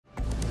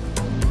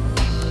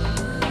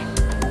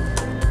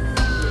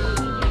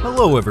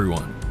Hello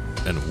everyone,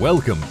 and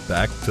welcome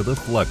back to the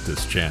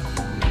Fluctus Channel.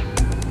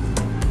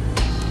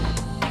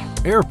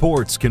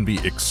 Airports can be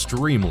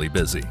extremely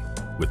busy,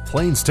 with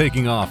planes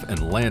taking off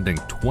and landing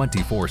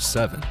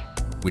 24/7,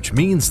 which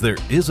means there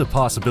is a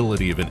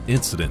possibility of an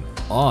incident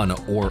on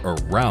or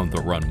around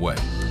the runway.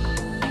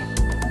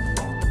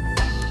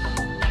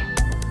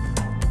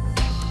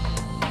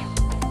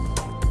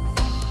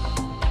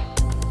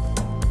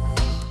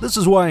 This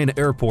is why an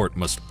airport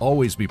must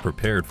always be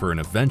prepared for an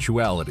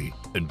eventuality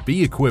and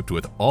be equipped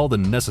with all the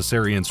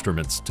necessary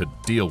instruments to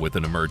deal with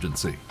an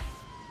emergency.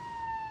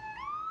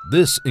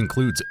 This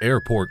includes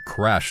airport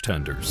crash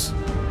tenders,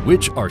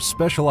 which are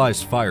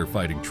specialized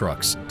firefighting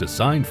trucks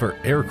designed for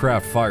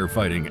aircraft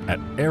firefighting at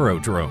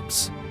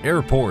aerodromes,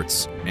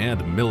 airports,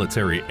 and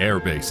military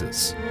air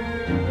bases.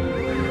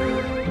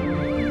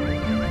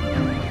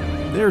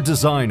 Their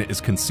design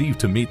is conceived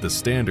to meet the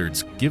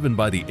standards given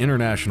by the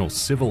International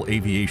Civil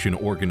Aviation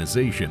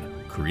Organization,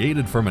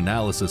 created from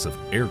analysis of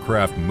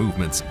aircraft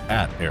movements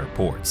at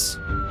airports.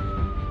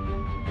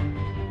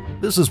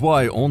 This is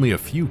why only a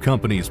few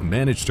companies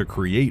manage to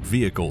create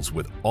vehicles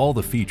with all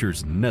the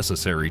features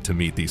necessary to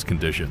meet these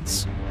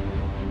conditions.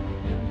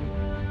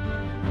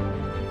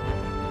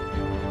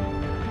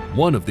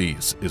 One of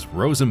these is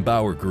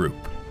Rosenbauer Group,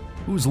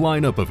 whose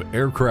lineup of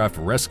aircraft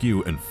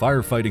rescue and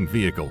firefighting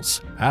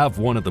vehicles have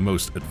one of the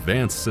most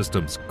advanced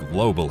systems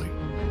globally.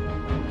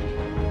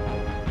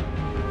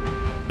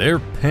 Their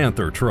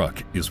Panther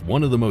truck is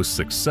one of the most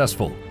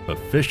successful,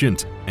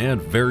 efficient,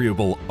 and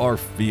variable ARF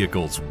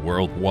vehicles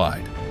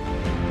worldwide.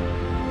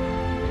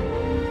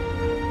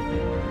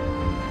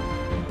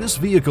 This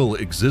vehicle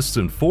exists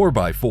in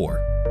 4x4,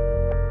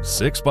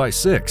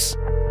 6x6,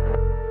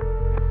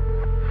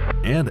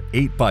 and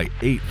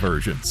 8x8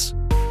 versions,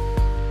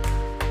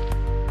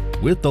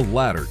 with the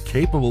latter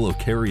capable of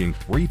carrying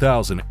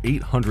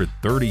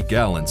 3,830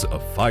 gallons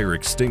of fire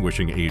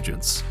extinguishing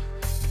agents.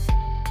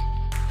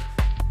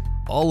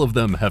 All of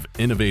them have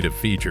innovative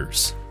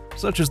features,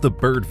 such as the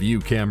bird view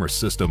camera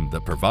system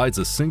that provides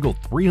a single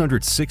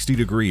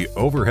 360-degree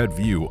overhead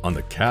view on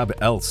the cab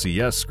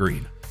LCS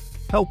screen,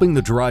 helping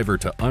the driver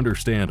to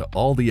understand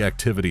all the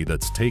activity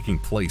that's taking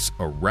place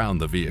around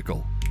the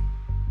vehicle.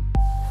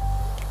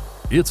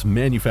 Its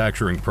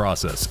manufacturing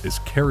process is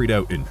carried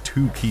out in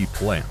two key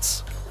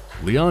plants: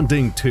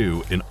 Leonding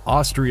 2 in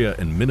Austria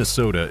and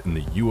Minnesota in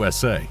the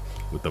USA,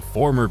 with the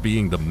former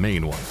being the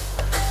main one.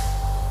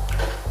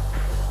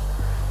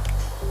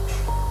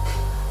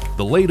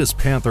 The latest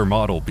Panther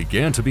model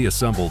began to be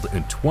assembled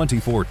in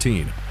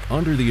 2014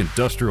 under the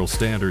industrial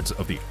standards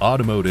of the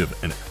automotive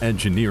and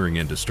engineering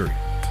industry.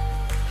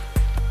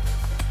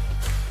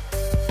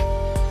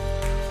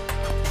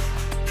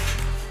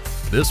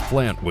 This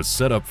plant was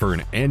set up for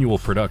an annual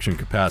production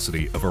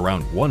capacity of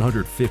around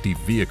 150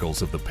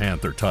 vehicles of the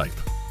Panther type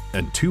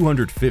and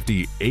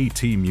 250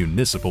 AT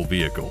municipal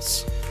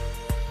vehicles.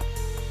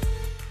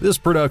 This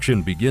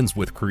production begins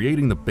with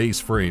creating the base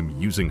frame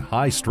using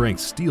high-strength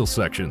steel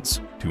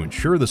sections to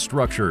ensure the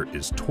structure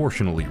is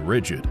torsionally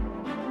rigid.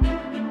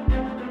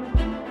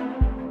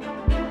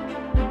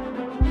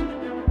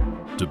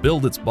 To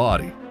build its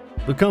body,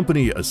 the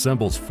company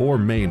assembles four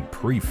main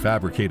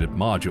prefabricated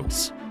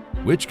modules,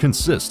 which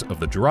consist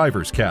of the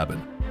driver's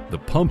cabin, the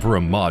pump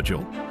room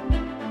module,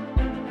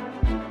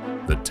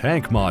 the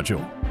tank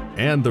module,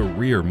 and the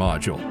rear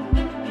module.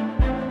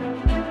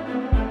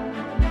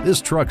 This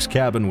truck's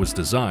cabin was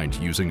designed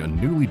using a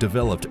newly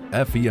developed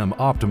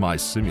FEM-optimized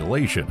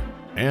simulation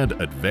and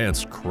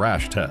advanced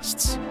crash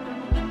tests.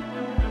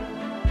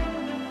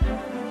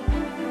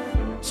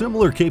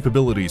 Similar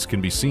capabilities can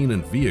be seen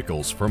in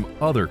vehicles from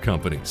other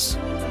companies.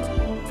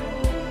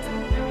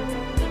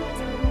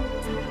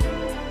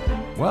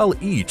 While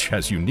each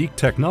has unique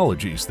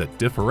technologies that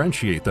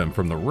differentiate them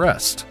from the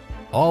rest,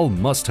 all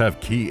must have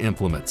key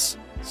implements,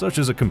 such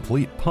as a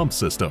complete pump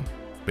system,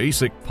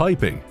 basic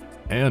piping,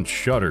 and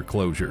shutter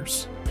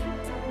closures.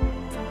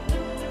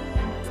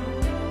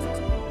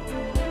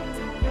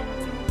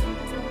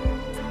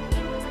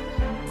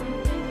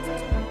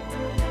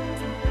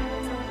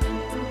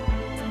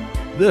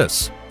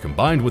 This,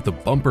 combined with the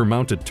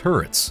bumper-mounted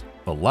turrets,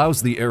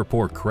 allows the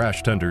airport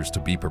crash tenders to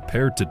be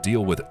prepared to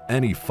deal with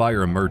any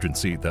fire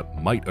emergency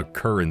that might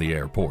occur in the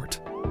airport.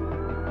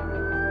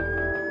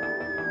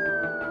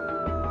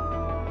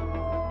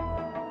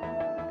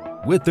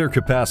 With their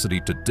capacity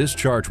to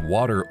discharge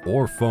water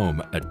or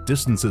foam at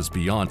distances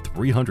beyond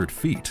 300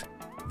 feet,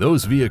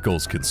 those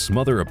vehicles can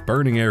smother a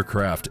burning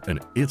aircraft and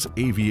its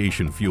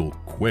aviation fuel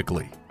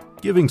quickly,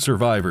 giving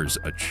survivors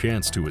a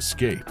chance to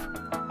escape.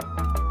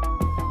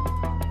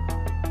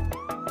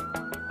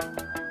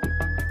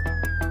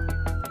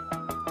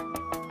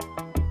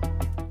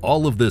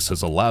 All of this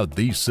has allowed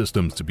these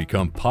systems to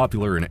become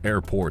popular in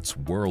airports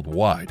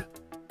worldwide,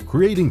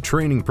 creating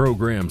training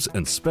programs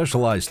and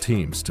specialized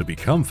teams to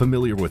become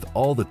familiar with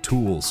all the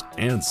tools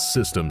and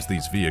systems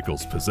these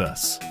vehicles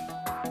possess.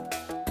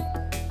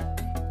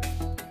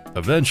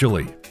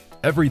 Eventually,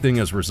 everything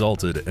has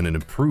resulted in an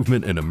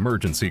improvement in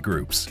emergency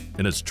groups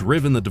and has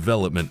driven the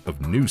development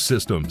of new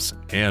systems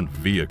and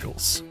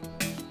vehicles.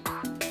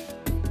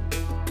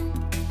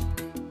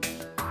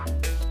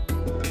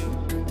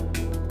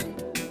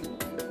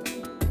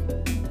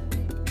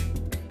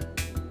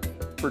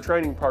 for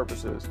training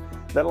purposes.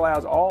 That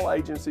allows all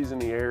agencies in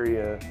the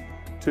area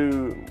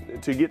to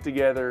get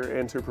together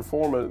and to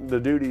perform the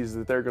duties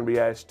that they're going to be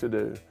asked to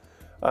do.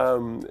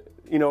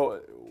 You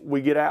know,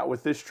 we get out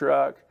with this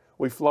truck,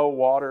 we flow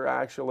water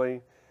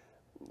actually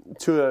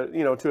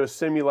to a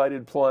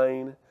simulated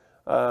plane.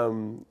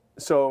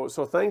 So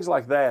things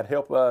like that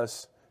help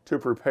us to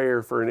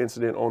prepare for an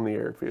incident on the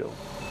airfield.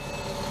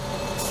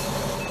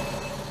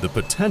 The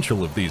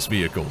potential of these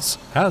vehicles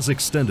has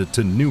extended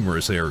to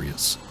numerous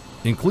areas,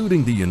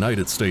 including the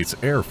United States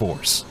Air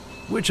Force,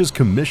 which has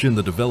commissioned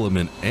the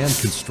development and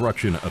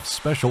construction of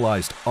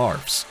specialized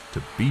ARFs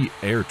to be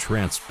air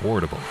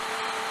transportable.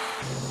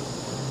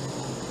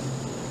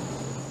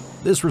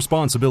 This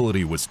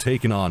responsibility was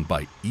taken on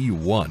by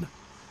E-1,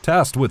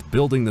 tasked with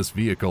building this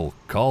vehicle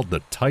called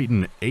the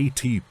Titan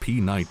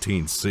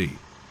ATP-19C,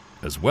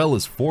 as well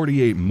as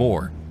 48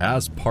 more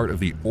as part of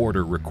the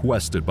order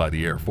requested by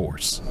the Air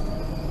Force.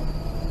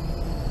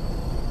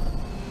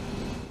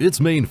 Its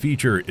main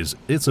feature is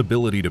its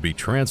ability to be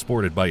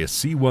transported by a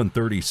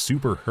C-130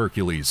 Super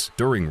Hercules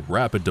during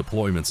rapid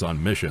deployments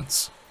on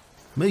missions,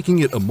 making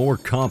it a more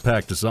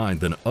compact design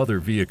than other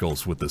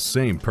vehicles with the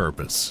same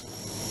purpose.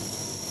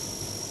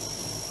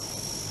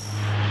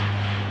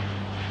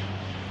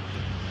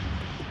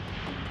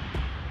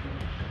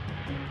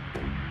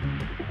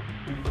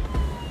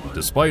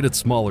 Despite its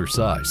smaller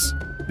size,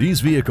 these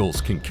vehicles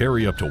can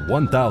carry up to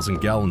 1,000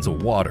 gallons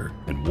of water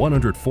and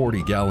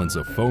 140 gallons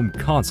of foam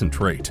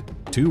concentrate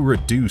to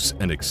reduce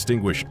and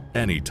extinguish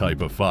any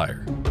type of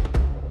fire.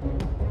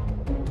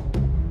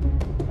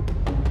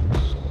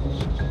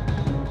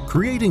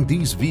 Creating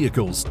these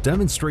vehicles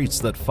demonstrates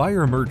that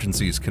fire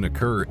emergencies can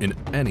occur in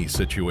any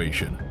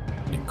situation,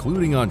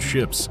 including on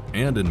ships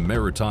and in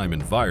maritime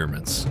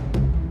environments.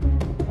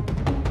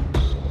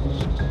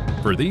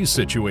 For these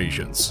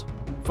situations,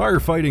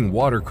 firefighting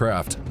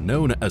watercraft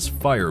known as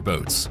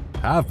fireboats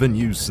have been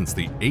used since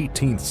the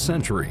 18th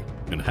century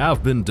and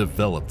have been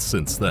developed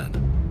since then.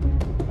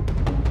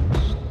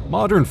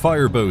 Modern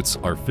fireboats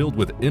are filled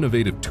with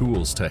innovative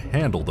tools to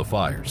handle the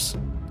fires,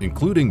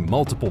 including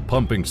multiple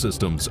pumping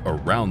systems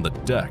around the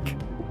deck,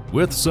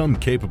 with some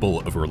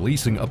capable of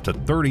releasing up to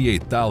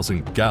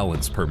 38,000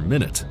 gallons per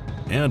minute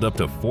and up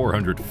to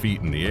 400 feet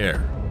in the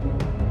air.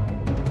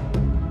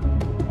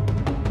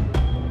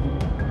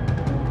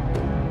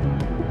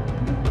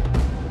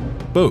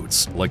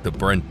 Boats like the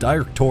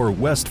Brandiertor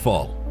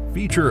Westfall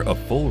feature a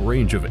full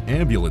range of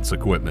ambulance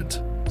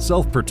equipment,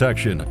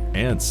 self-protection,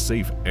 and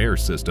safe air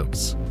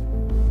systems.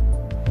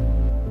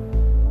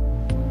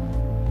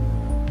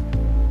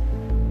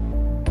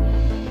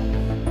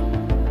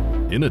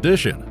 In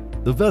addition,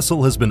 the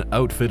vessel has been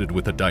outfitted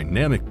with a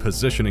dynamic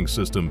positioning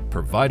system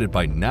provided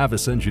by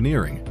Navis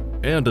Engineering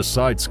and a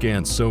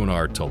side-scan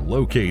sonar to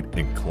locate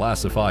and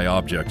classify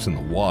objects in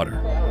the water.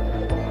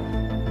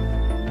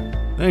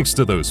 Thanks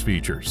to those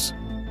features,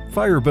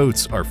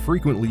 fireboats are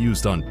frequently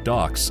used on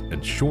docks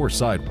and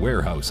shoreside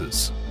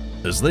warehouses,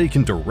 as they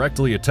can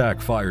directly attack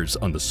fires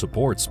on the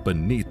supports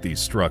beneath these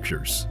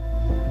structures.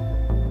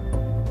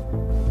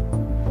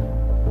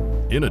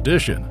 In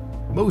addition,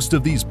 most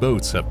of these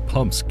boats have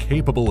pumps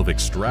capable of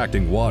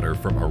extracting water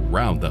from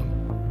around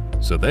them,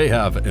 so they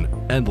have an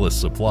endless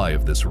supply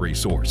of this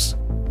resource,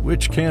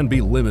 which can be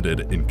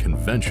limited in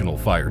conventional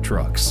fire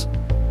trucks.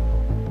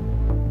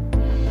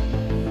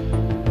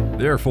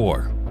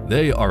 Therefore,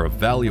 they are a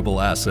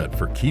valuable asset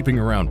for keeping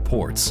around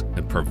ports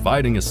and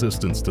providing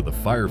assistance to the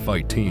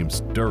firefight teams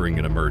during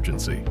an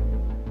emergency.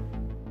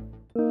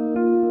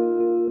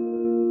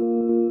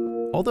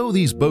 Although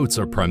these boats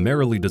are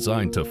primarily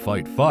designed to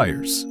fight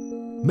fires,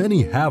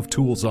 many have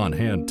tools on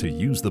hand to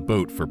use the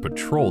boat for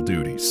patrol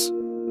duties.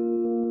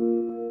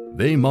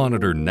 They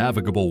monitor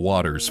navigable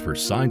waters for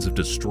signs of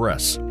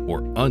distress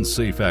or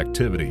unsafe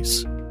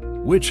activities,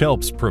 which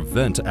helps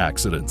prevent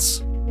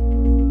accidents.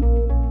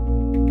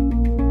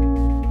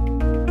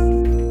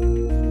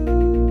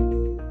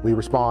 We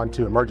respond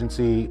to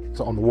emergencies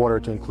on the water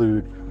to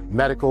include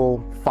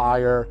medical,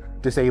 fire,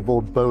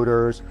 disabled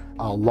boaters,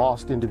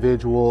 lost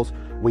individuals.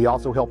 We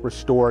also help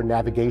restore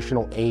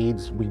navigational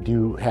aids. We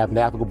do have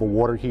navigable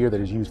water here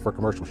that is used for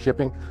commercial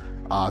shipping.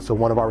 So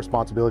one of our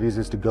responsibilities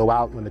is to go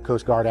out when the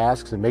Coast Guard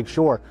asks and make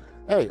sure,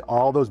 hey, are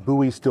all those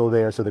buoys still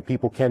there so that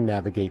people can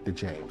navigate the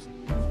James?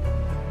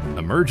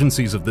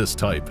 Emergencies of this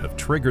type have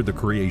triggered the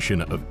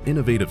creation of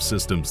innovative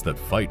systems that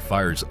fight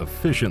fires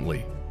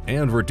efficiently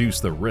and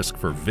reduce the risk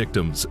for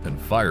victims and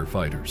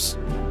firefighters.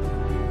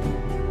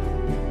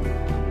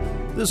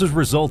 This has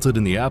resulted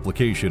in the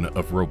application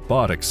of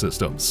robotic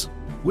systems,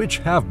 which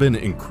have been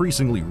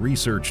increasingly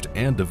researched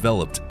and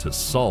developed to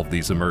solve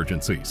these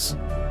emergencies.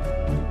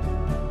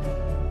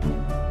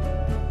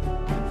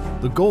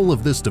 The goal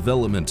of this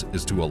development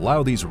is to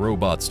allow these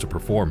robots to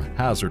perform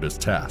hazardous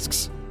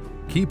tasks,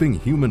 keeping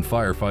human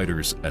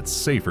firefighters at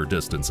safer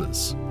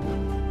distances.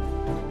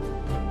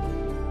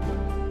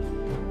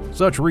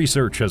 Such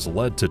research has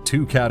led to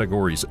two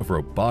categories of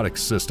robotic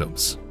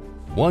systems,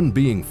 one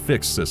being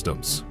fixed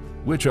systems,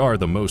 which are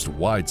the most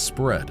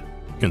widespread,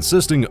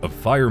 consisting of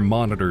fire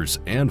monitors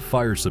and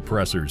fire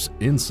suppressors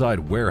inside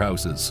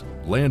warehouses,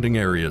 landing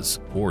areas,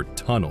 or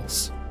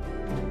tunnels.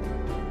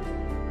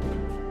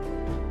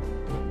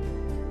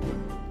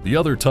 The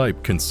other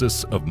type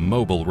consists of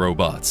mobile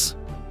robots,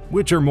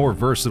 which are more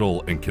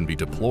versatile and can be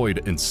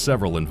deployed in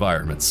several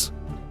environments,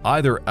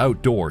 either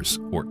outdoors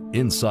or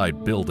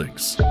inside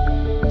buildings.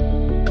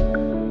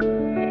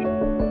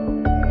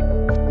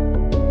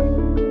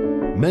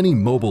 Many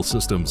mobile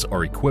systems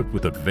are equipped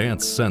with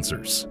advanced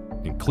sensors,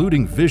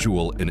 including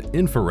visual and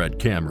infrared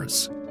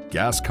cameras,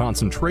 gas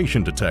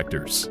concentration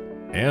detectors,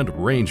 and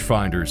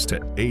rangefinders to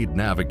aid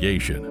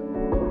navigation.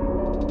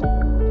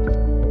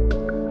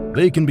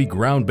 They can be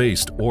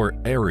ground-based or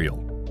aerial,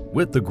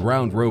 with the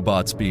ground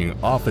robots being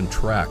often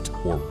tracked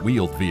or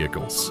wheeled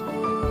vehicles.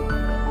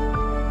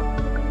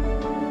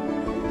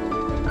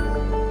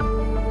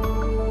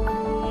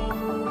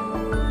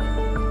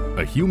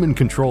 A human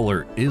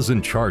controller is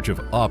in charge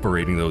of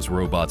operating those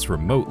robots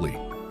remotely,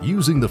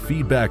 using the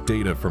feedback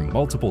data from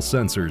multiple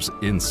sensors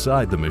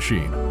inside the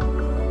machine.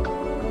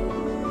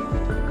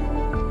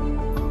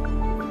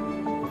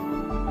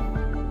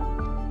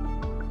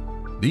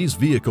 These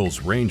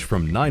vehicles range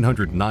from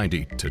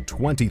 990 to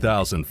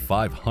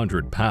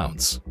 20,500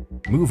 pounds,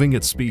 moving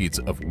at speeds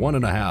of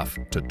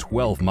 1.5 to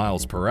 12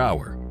 miles per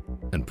hour,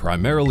 and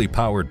primarily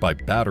powered by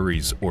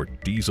batteries or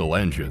diesel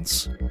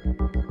engines.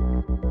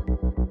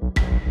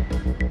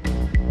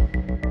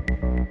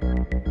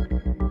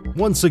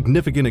 One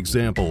significant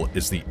example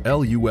is the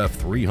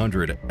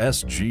LUF-300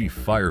 SG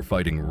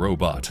firefighting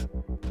robot,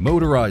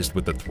 motorized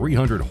with a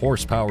 300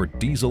 horsepower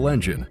diesel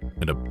engine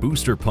and a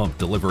booster pump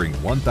delivering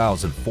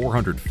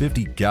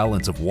 1,450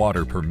 gallons of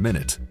water per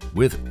minute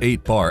with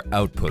 8 bar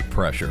output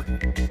pressure.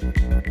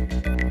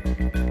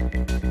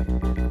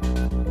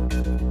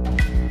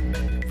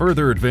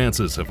 Further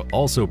advances have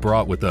also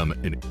brought with them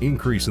an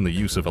increase in the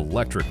use of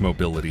electric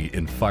mobility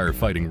in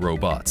firefighting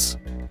robots,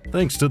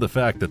 thanks to the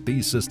fact that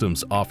these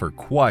systems offer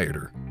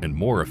quieter and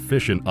more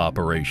efficient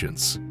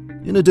operations,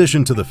 in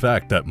addition to the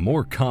fact that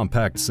more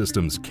compact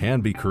systems can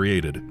be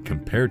created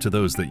compared to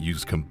those that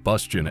use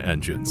combustion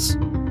engines.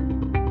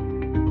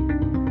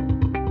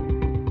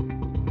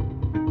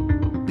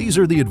 These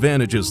are the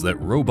advantages that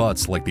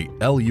robots like the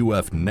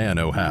LUF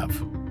Nano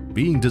have,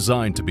 being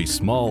designed to be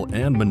small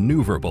and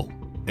maneuverable,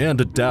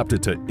 and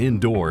adapted to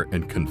indoor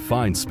and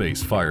confined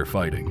space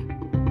firefighting.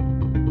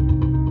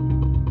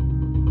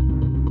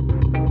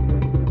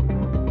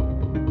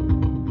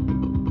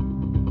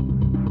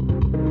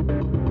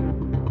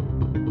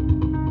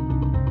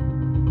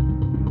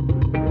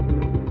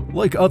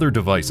 Like other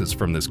devices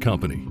from this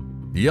company,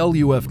 the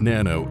LUF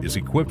Nano is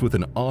equipped with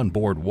an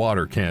onboard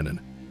water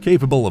cannon,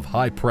 capable of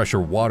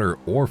high-pressure water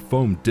or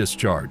foam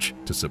discharge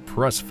to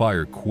suppress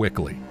fire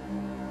quickly.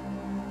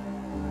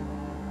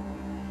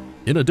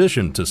 In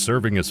addition to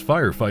serving as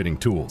firefighting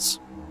tools,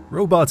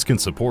 robots can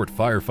support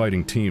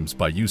firefighting teams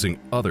by using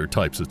other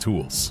types of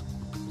tools,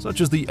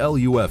 such as the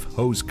LUF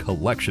hose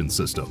collection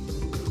system.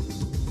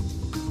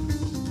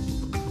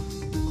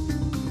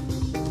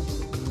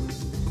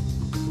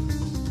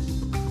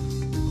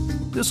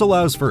 This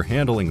allows for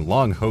handling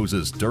long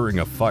hoses during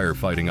a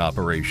firefighting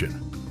operation,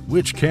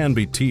 which can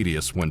be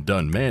tedious when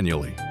done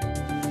manually.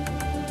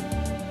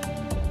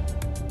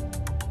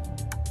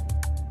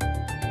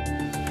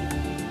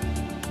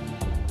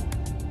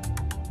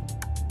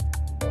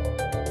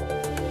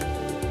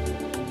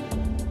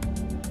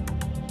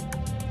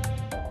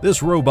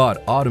 This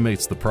robot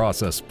automates the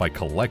process by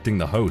collecting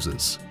the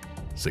hoses,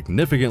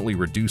 significantly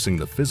reducing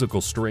the physical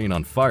strain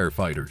on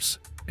firefighters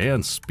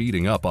and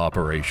speeding up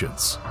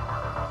operations.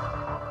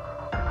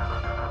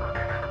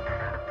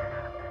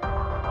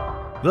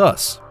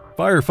 Thus,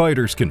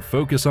 firefighters can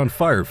focus on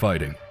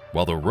firefighting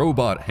while the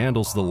robot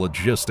handles the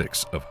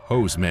logistics of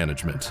hose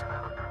management.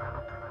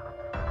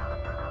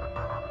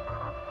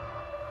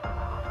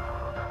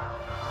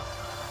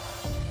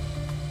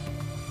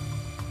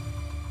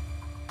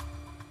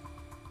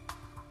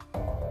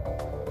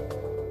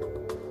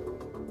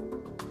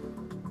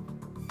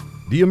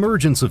 The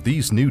emergence of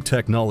these new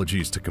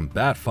technologies to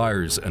combat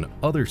fires and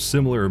other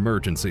similar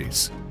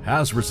emergencies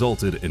has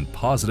resulted in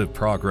positive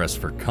progress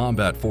for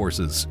combat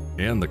forces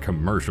and the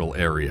commercial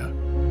area.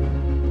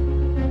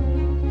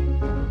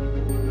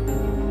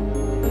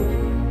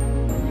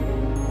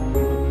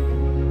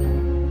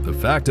 The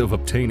fact of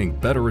obtaining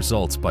better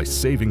results by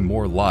saving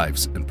more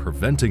lives and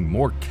preventing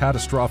more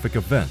catastrophic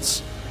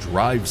events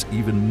drives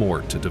even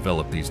more to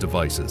develop these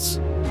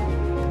devices.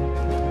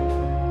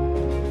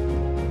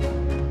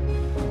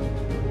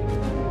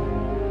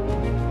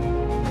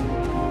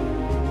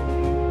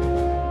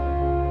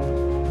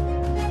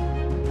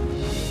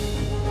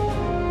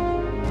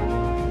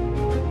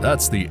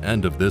 That's the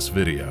end of this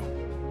video.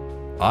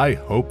 I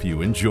hope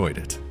you enjoyed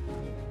it.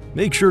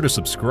 Make sure to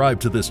subscribe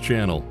to this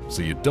channel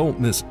so you don't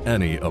miss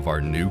any of our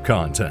new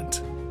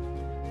content.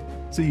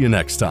 See you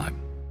next time.